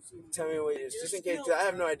 Tell me what it is. Just in case, because I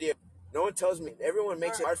have no idea. No one tells me. Everyone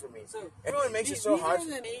makes it hard for me. Everyone makes it so hard.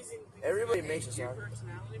 Everybody makes it so hard. Your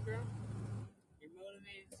personality, bro. You're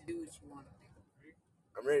motivated to do what you want to do. Right?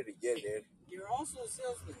 I'm ready to get it, dude. You're also a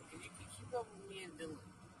salesman, because you can keep up with me and Dylan.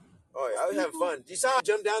 Oh, yeah, I was having fun. Do you saw how I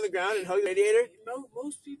jumped down the ground and hugged the radiator?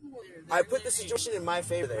 Most people, I put the situation in my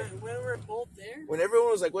favor there. When we're both there. When everyone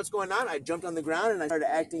was like, "What's going on?" I jumped on the ground and I started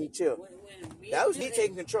acting chill. That was me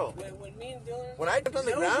taking control. When me and Dylan. When I jumped on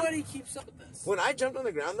the ground. Nobody keeps up with us. When I jumped on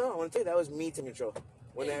the ground, though, I want to tell you that was me taking control.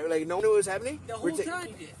 When no one knew what was happening. The whole time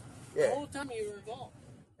you did. Yeah. The whole time you were involved.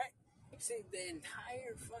 See, the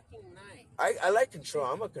entire fucking night. I like control.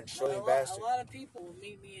 I'm a controlling bastard. A lot of people will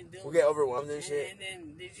meet me and Dylan. We'll get overwhelmed and shit. And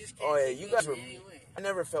then they just can't. Oh, yeah, you guys were. I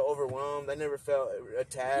never felt overwhelmed. I never felt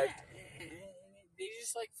attacked. Yeah, they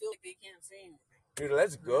just like feel like they can't say anything. Dude,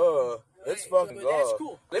 let's go. Let's fucking go. That's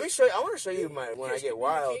cool. Let me show you. I want to show you when I get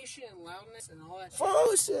wild. Communication and loudness and all that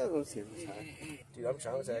shit. Oh, shit. Dude, I'm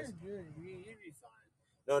traumatized. You'd be fine.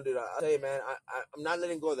 No, dude, I'll tell you, man. I'm not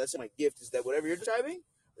letting go. That's my gift. Is that whatever you're describing?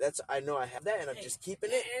 I know I have that, and I'm just keeping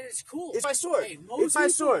it. And it's cool. It's my sword. It's my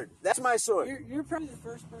sword. That's my sword. You're probably the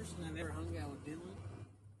first person I've ever hung out with Dylan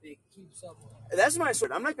that keeps up with. That's my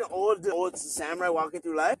sword. I'm like an old samurai walking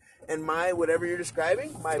through life, and my whatever you're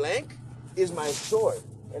describing, my blank, is my sword,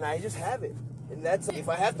 and I just have it. And that's if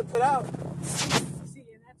I have to put out. See,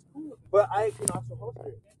 and that's cool. But I can also holster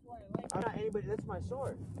it. I'm not anybody. That's my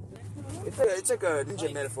sword. It's like a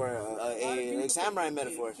ninja metaphor, a samurai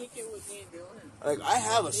metaphor. Like I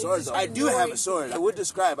have a sword though. I do have a sword. I would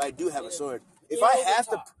describe. I do have a sword. If I have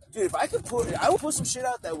to, dude, if I could pull, I would pull some shit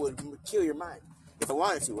out that would kill your mind. If I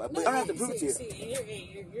wanted to, but I don't have to prove it to you.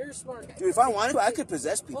 See, you're a smart guy. Dude, if I wanted to, I could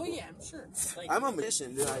possess people. Oh yeah, I'm sure. I'm a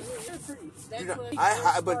magician, dude.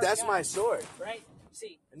 But that's my sword. Right?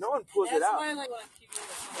 See, no one pulls it out. That's why I like keep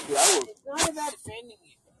it. Dude, I will. It's not about defending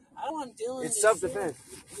you. I don't want Dylan. It's self-defense.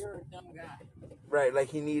 You're a dumb guy. Right,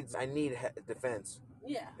 like I need defense.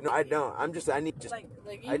 Yeah. No, I don't. I just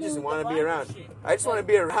want to be around. Shit. I just want to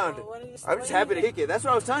be around. I'm just happy to kick it. That's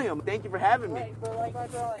what I was telling him. Thank you for having me. Right,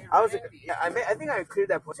 but I think I cleared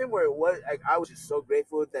that point where it was like I was just so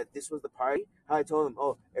grateful that this was the party. How I told him,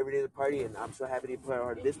 oh, every day is a party, and I'm so happy to be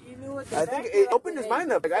part of this. I think it opened his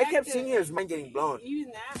mind up. Like I kept seeing his mind getting blown.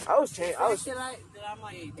 Even that. I was changed. That I'm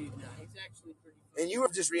like, hey, dude, no, he's actually pretty. And you were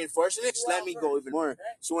just reinforcing it, just let me go even more.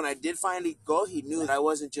 So when I did finally go, he knew that I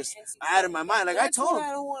wasn't just out of my mind. Like I told him,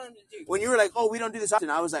 I don't want him to do. When you were like, "Oh, we don't do this often,"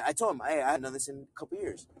 I was like, I told him, "Hey, I haven't done this in a couple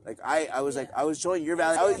years." Like I was like, I was showing your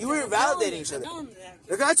valid. You were validating each other.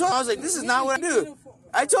 Like I told him, I was like, "This is not what I do."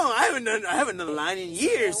 I told him I haven't done a line in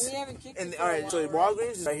years. And all right, so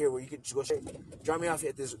Walgreens is right here where you can just go straight. Drop me off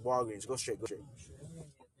at this Walgreens. Go straight.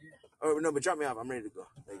 Oh no, but drop me off. I'm ready to go.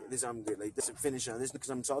 Like this, I'm good. Like this, finish on this because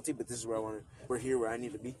I'm salty. But this is where I want to. We're here where I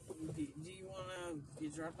need to be. Do you want to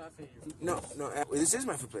get dropped off at your food place? No. This is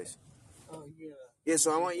my food place. Oh yeah. Yeah,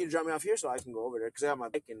 so I want you to drop me off here so I can go over there because I got my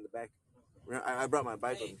bike in the back. I brought my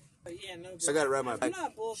bike with me. Yeah, no. Bro. So I gotta ride my bike. I'm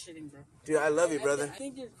not bullshitting, bro. Dude, I love you, brother. I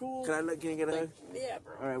think you're cool. Can I get a hug? Yeah,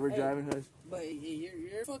 bro. All right, we're driving, hug. But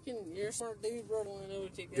you're a smart dude, bro. Don't know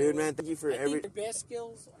what to take. Dude, man, thank you for every. Your best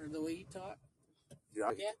skills are the way you talk. Dude,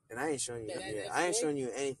 and I ain't showing you. I ain't showing you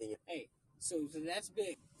anything. Hey, so that's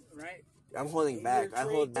big, right? I'm holding back. I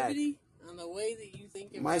hold back. On the way that you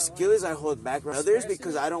think My skill is I hold back from others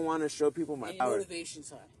because I don't want to show people my power. Motivation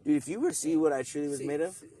side. Dude, if you were to see what I truly was made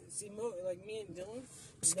of, like me and Dylan,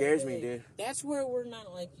 scares me, dude. That's where we're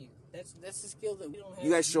not like you. That's the skill that we don't have.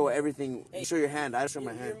 You guys show everything. You show your hand. I show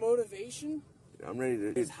my hand. Your motivation. I'm ready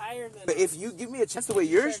to. Is higher than. But if you give me a chance, the way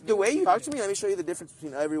you talk to me, let me show you the difference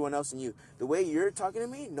between everyone else and you. The way you're talking to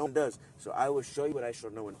me, no one does. So I will show you what I show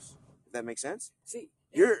no one else. If that makes sense. See.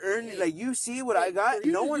 You're earning, like, you see what I got,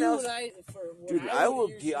 no one else. Dude,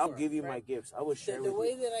 I'll give you my gifts. I will share with you. The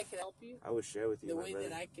way that I can help you. I will share with you, my brother.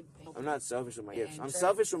 That I can help I'm not selfish with my gifts. I'm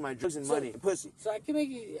selfish with my drugs and money and pussy. So I can make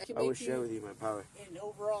you. I will share with you my power. In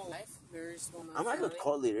overall life, very small. I'm like a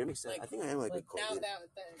cult leader. It makes sense. I think I am like a cult leader.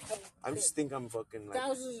 I just think I'm fucking like.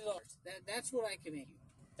 Thousands of dollars. That's what I can make you.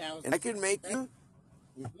 Thousands. And I can make you.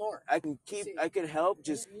 More. I can help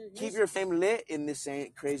just keep your flame lit in this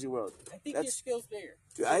crazy world. I think your skill's bigger.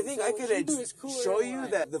 Dude, I think I could show you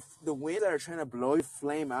that the winds that are trying to blow your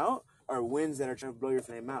flame out are winds that are trying to blow your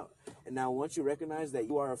flame out. And now once you recognize that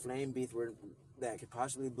you are a flame that could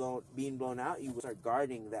possibly being blown out, you will start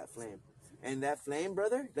guarding that flame. And that flame,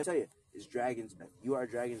 brother, let's tell you, is dragon's breath. You are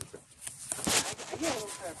dragon's breath.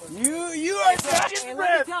 You are dragon's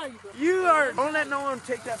breath. You are. Don't let no one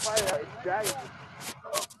take that fire out. It's dragon's breath.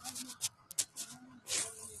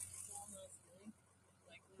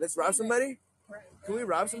 Let's rob somebody? Can we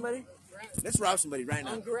rob somebody? Let's rob somebody right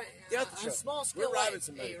now. Get out the truck. Small scale. We're robbing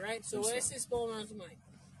somebody. Right? So when I say small amounts of money,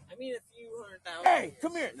 I mean a few $100,000. Hey,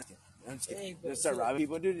 come here. I'm just kidding. Let's start robbing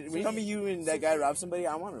people, dude. When you tell me you and that guy rob somebody,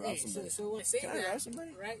 I want to rob somebody. So when I say Can that, I rob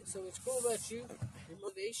somebody? Right? So what's cool about you, your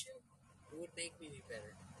motivation would make me do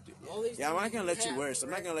better. Yeah, I'm not going to let you worse. I'm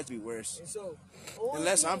not going to let you be worse. And so,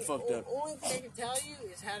 unless I'm fucked up. The only thing I can tell you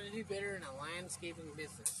is how to do better in a landscaping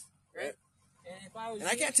business. Right? And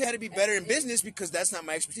I can't tell you how to be better in business because that's not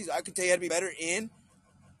my expertise. I can tell you how to be better in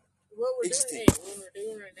what we're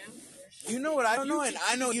doing right now. You know what I don't know, and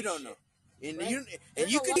I know you don't know. And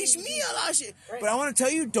you can teach me a lot of shit. But I want to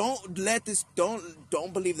tell you, don't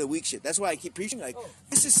believe the weak shit. That's why I keep preaching. Like,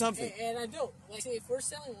 this is something. And I don't. Like, say, if we're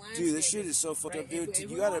selling landscaping. Dude, this shit is so fucked up, dude. If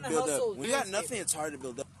you got to build up. When you got nothing, it's hard to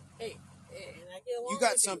build up. Hey, and I get along you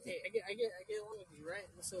got with something. You. I get along with you, right?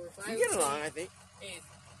 So if I get along, I think. Hey,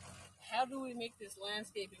 how do we make this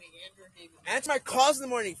landscaping again? Answer my calls in the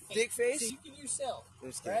morning, dick face. So you can use self,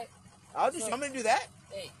 right? I'm gonna do that.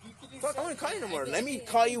 Hey, you can do fuck, I'm gonna call you no more. Let me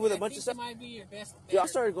call you with a bunch of stuff. Might be your best. Dude, I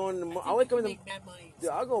started going. I wake up in the. Dude,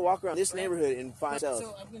 I'll go walk around this neighborhood and find sales.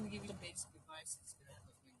 So I'm gonna give you some basic advice.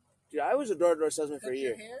 Dude, I was a door-to-door salesman for a year.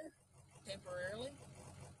 Your hair temporarily.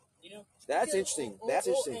 You know. That's interesting. That's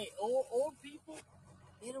interesting. Hey, old people,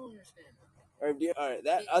 they don't understand. All right,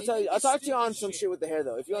 that I'll tell you. I'll talk to you on some shit with the hair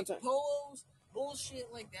though. If you want to. Polos,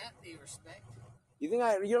 bullshit like that, they respect. You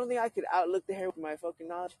don't think I could outlook the hair with my fucking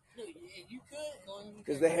knowledge? No, you could.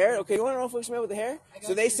 Because the hair, okay, you want to know what's with the hair?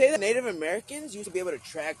 So they say that Native Americans used to be able to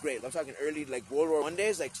track grapes. I'm talking early, like World War I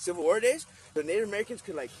days, like Civil War days. The Native Americans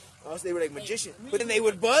could they were like magicians. But then they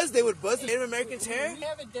would buzz the Native Americans' hair. We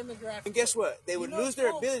have a demographic. And guess what? They would lose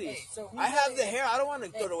their abilities. I have the hair. I don't want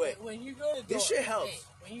to throw it away. When you go to this shit helps.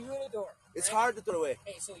 When you go to the door. It's hard to throw away.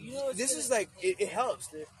 Hey, so you know this is like, it helps,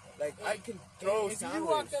 dude. Like, I can throw sound waves. If you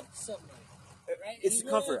walk up to somebody. Right? It's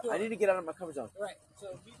comfort. I need to get out of my comfort zone. Right. So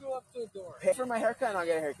if you go up to a door. Pay for my haircut and I'll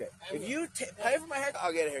get a haircut. If you pay for my haircut,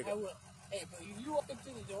 I'll get a haircut. I will. Hey, but if you walk up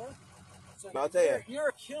to the door. So I'll tell you. You're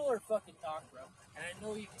a killer fucking talk, bro. And I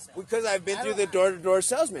know you can sell. Because I've been through the door-to-door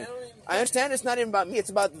salesman. I understand it's not even about me.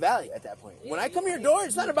 It's about the value at that point. When I come to your door,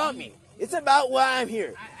 it's not about me. It's about why I'm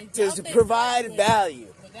here. To provide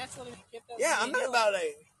value. But that's what yeah, I'm not about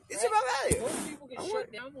like... It's about value. Most people get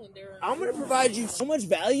shut down when they're... I'm going to provide you so much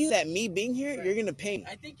value that me being here, you're going to pay me.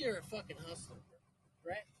 I think you're a fucking hustler,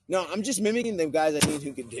 right? No, I'm just mimicking them guys I think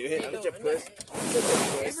who can do it. I'm such a puss.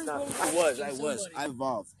 I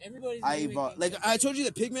evolved. I evolved. Like, I told you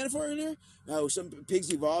the pig metaphor earlier. Some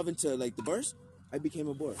pigs evolve into, like, the boars. I became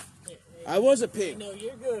a boar. I was a pig. No,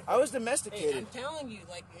 you're good. I was domesticated. Hey, I'm telling you,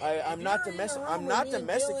 like... I'm not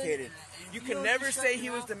domesticated. You can never say he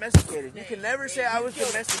was domesticated. You can never say I was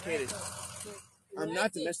domesticated. I'm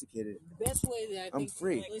not domesticated. The best way that I think... I'm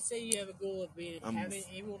free. Let's say you have a goal of having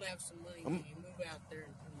able to have some money. You move out there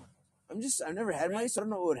and... I've never had money, so I don't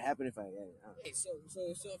know what would happen if I had it. Okay, so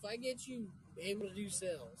if I get you able to do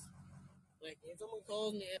sales, like if someone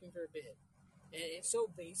calls me asking for a bid, and it's so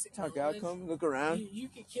basic. Talk outcome, look around. You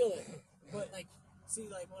can kill it. But like, see,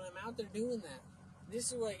 like when I'm out there doing that,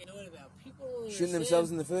 this is what I know it about. People shooting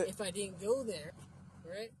themselves in the foot. If I didn't go there,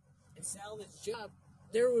 right, and sell this job,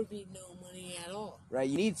 there would be no money at all. Right?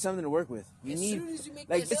 You need something to work with. You As need, soon as you make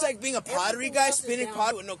like, that it's sale, like being a pottery everything guy else is spinning down.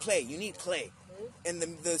 pottery with no clay. You need clay. And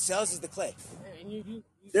the cells is the clay. And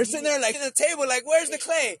They're sitting there like at the table, like, where's the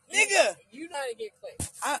clay, nigga? You know how to get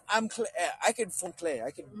clay. I'm clay. I could form clay.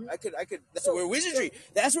 I could. That's where wizardry.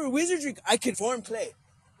 That's where wizardry. I could form clay.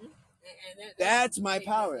 And That's my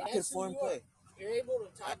power. I can that's who form you clay. You're able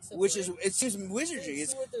to talk to Which is, it's using wizardry.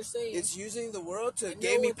 see what they're saying. It's using the world to And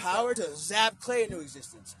give know me what's power up. to zap clay into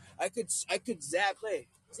existence. I could zap clay.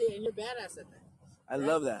 See, and you're badass at that. I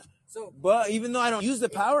love that. So, But even though I don't use the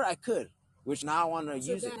power, I could. Which now I want to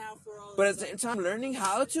use it. now for all But at the same time, learning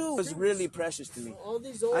how to was really precious to me. all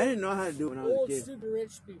these old, I didn't know how to do it when I was a old kid. super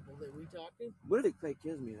rich people that we talk to, What if the clay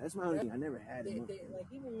kills me? That's my only thing. I never had it. they like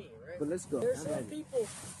even me, right? But let's go. There's I'm some ready. people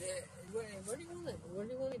that where do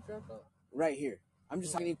you want to drop off? Right here. I'm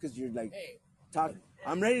just talking because you're like Hey, talking.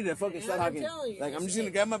 I'm ready to fucking start I'm talking. telling you, Like I'm just hey,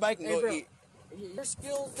 gonna grab my bike and hey, go bro, eat. your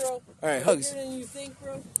skills, bro. All right, are hugs. bigger than you think,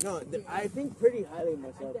 bro. No, I think pretty highly of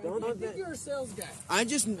myself. I think you're a sales guy. I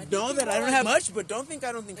just know you're that I don't more have like- much, but don't think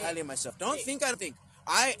highly of myself. Don't think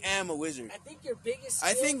I am a wizard. I think your biggest.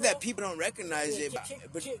 I skill, think bro, that people don't recognize it.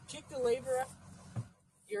 But kick the labor out.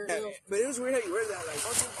 You're yeah, real. but it was weird how you worded that. Like,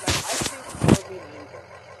 don't think, like I think people mean anything.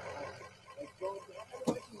 Like, don't think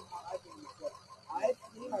how I think myself. I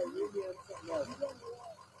think I really am something else.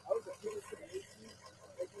 I was a kid to the 18.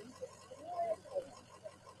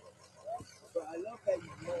 But I love that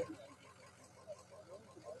you know.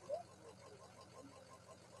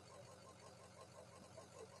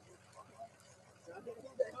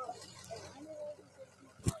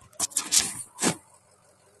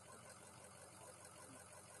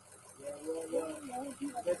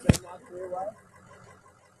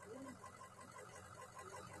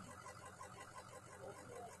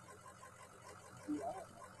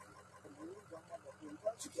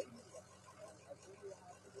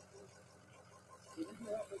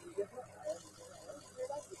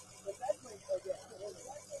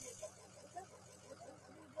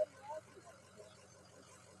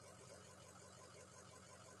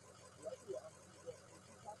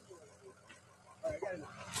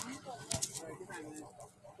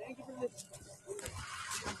 Thank you for this.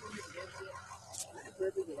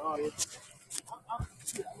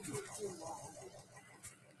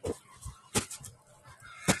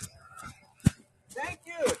 Thank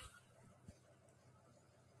you.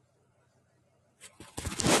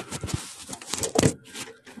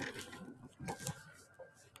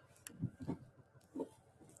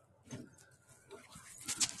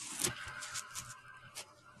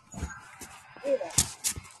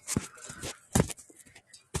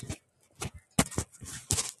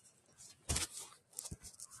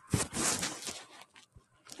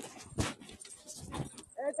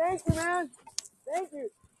 Hey, thank you, man. Thank you.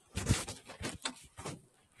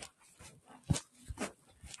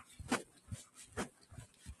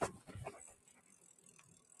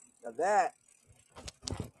 Now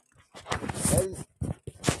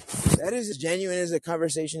that is as genuine as a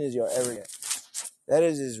conversation as you'll ever get. That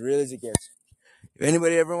is as real as it gets. If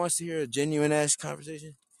anybody ever wants to hear a genuine ass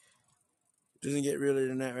conversation, it doesn't get realer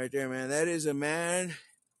than that right there, man. That is a man.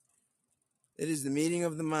 That is the meeting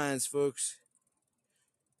of the minds, folks.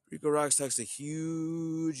 Rico Rocks talks a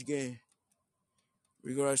huge game.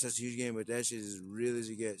 Rico Rocks talks a huge game, but that shit is as real as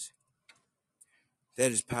it gets.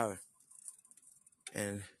 That is power.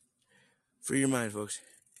 And free your mind, folks.